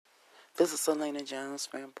This is Selena Jones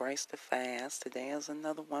for Embrace the Fast. Today is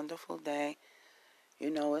another wonderful day.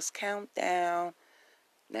 It's countdown.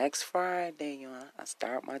 Next Friday, I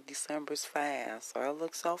start my December's fast. So I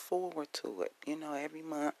look so forward to it, every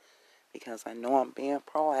month because I know I'm being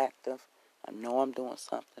proactive. I know I'm doing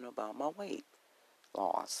something about my weight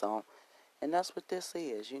loss. And that's what this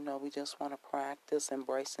is. We just want to practice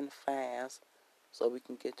embracing the fast so we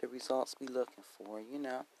can get the results we're looking for.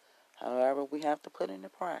 However, we have to put into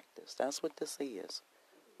practice. That's what this is.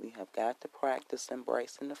 We have got to practice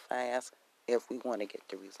embracing the fast if we want to get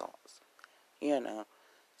the results. You know.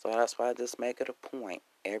 So that's why I just make it a point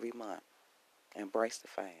every month. Embrace the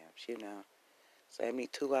fast.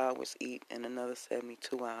 72 hours eat and another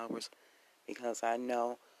 72 hours because I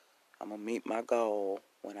know I'm going to meet my goal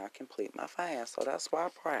when I complete my fast. So that's why I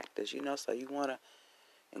practice. So you want to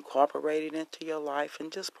incorporate it into your life and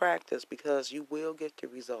just practice because you will get the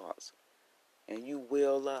results and you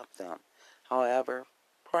will love them. However,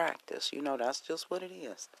 practice. That's just what it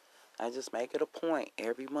is. I just make it a point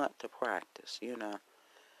every month to practice.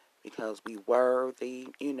 Because we worthy.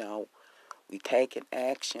 We taking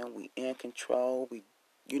action, we in control, we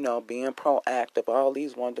being proactive, all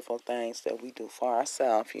these wonderful things that we do for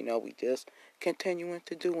ourselves, we just continuing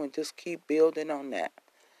to do and just keep building on that.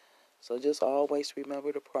 So just always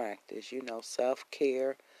remember to practice,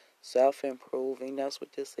 self-care, self-improving, that's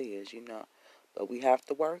what this is. But we have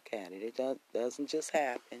to work at it. It doesn't just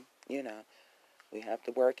happen. We have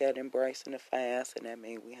to work at embracing the fast, and that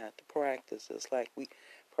means we have to practice. It's like we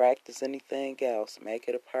practice anything else. Make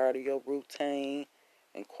it a part of your routine.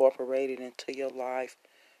 Incorporate it into your life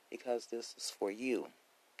because this is for you.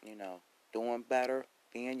 Doing better,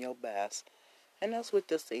 being your best. And that's what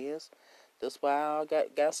this is. That's why I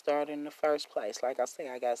got started in the first place. Like I say,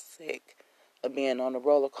 I got sick of being on the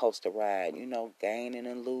roller coaster ride, gaining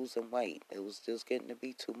and losing weight. It was just getting to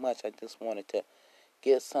be too much. I just wanted to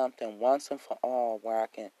get something once and for all where I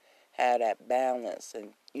can have that balance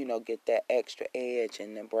and, get that extra edge,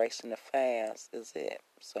 and embracing the fast is it.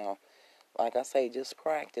 So, like I say, just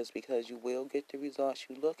practice because you will get the results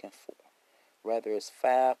you're looking for. Whether it's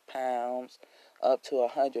 5 pounds up to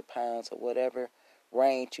 100 pounds or whatever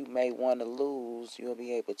range you may want to lose, you'll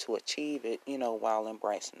be able to achieve it, while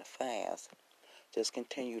embracing the fast. Just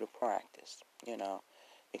continue to practice,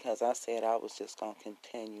 because I said I was just going to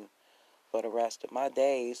continue for the rest of my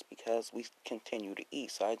days because we continue to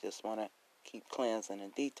eat. So I just want to keep cleansing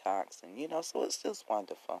and detoxing, so it's just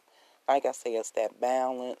wonderful. Like I say, it's that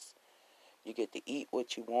balance. You get to eat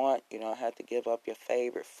what you want. You don't have to give up your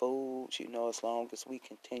favorite foods, as long as we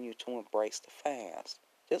continue to embrace the fast.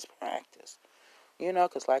 Just practice,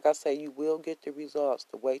 because like I say, you will get the results.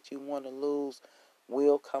 The weight you want to lose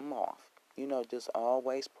will come off. Just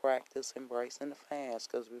always practice embracing the fast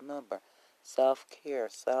because remember, self-care,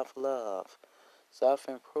 self-love,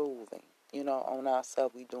 self-improving. On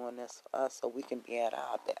ourselves, we doing this for us so we can be at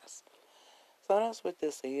our best. So that's what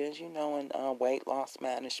this is, in weight loss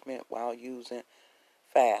management while using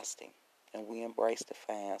fasting. And we embrace the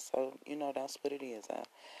fast. So, that's what it is.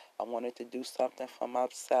 I wanted to do something for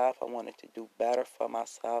myself. I wanted to do better for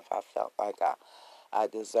myself. I felt like I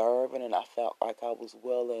deserve it, and I felt like I was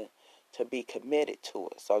willing to be committed to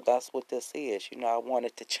it. So that's what this is. I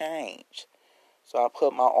wanted to change. So I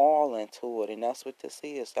put my all into it, and that's what this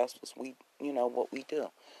is. That's what we do.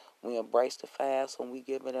 We embrace the fast when we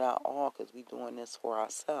give it our all because we doing this for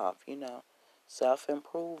ourselves,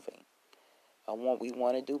 self-improving. We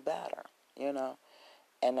want to do better. And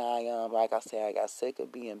like I said, I got sick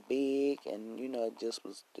of being big, and it just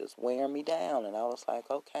was just wearing me down. And I was like,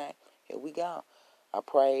 okay, here we go. I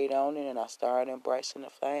prayed on it, and I started embracing the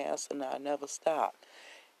fast, and I never stopped.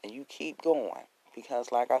 And you keep going.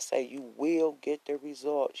 Because, like I say, you will get the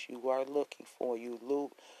results you are looking for.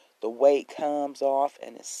 The weight comes off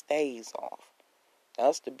and it stays off.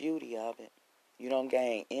 That's the beauty of it. You don't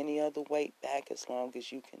gain any other weight back as long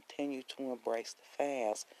as you continue to embrace the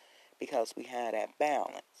fast because we have that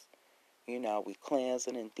balance. We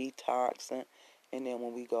cleansing and detoxing. And then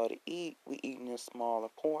when we go to eat, we eating in smaller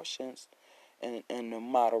portions and in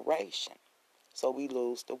moderation. So we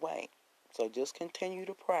lose the weight. So just continue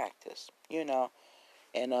to practice, and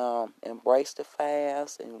embrace the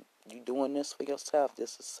fast. And you doing this for yourself.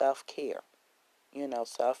 This is self-care,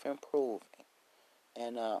 self-improving.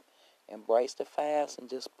 And embrace the fast and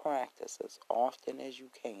just practice as often as you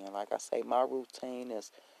can. Like I say, my routine is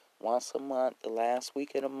once a month, the last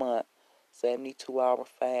week of the month, 72-hour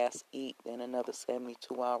fast, eat, then another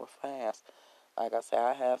 72-hour fast. Like I say,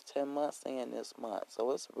 I have 10 months in this month.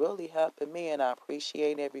 So it's really helping me, and I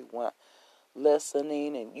appreciate everyone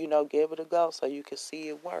listening and, give it a go so you can see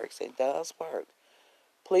it works. It does work.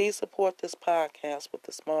 Please support this podcast with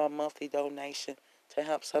a small monthly donation to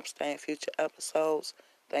help sustain future episodes.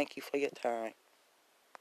 Thank you for your time.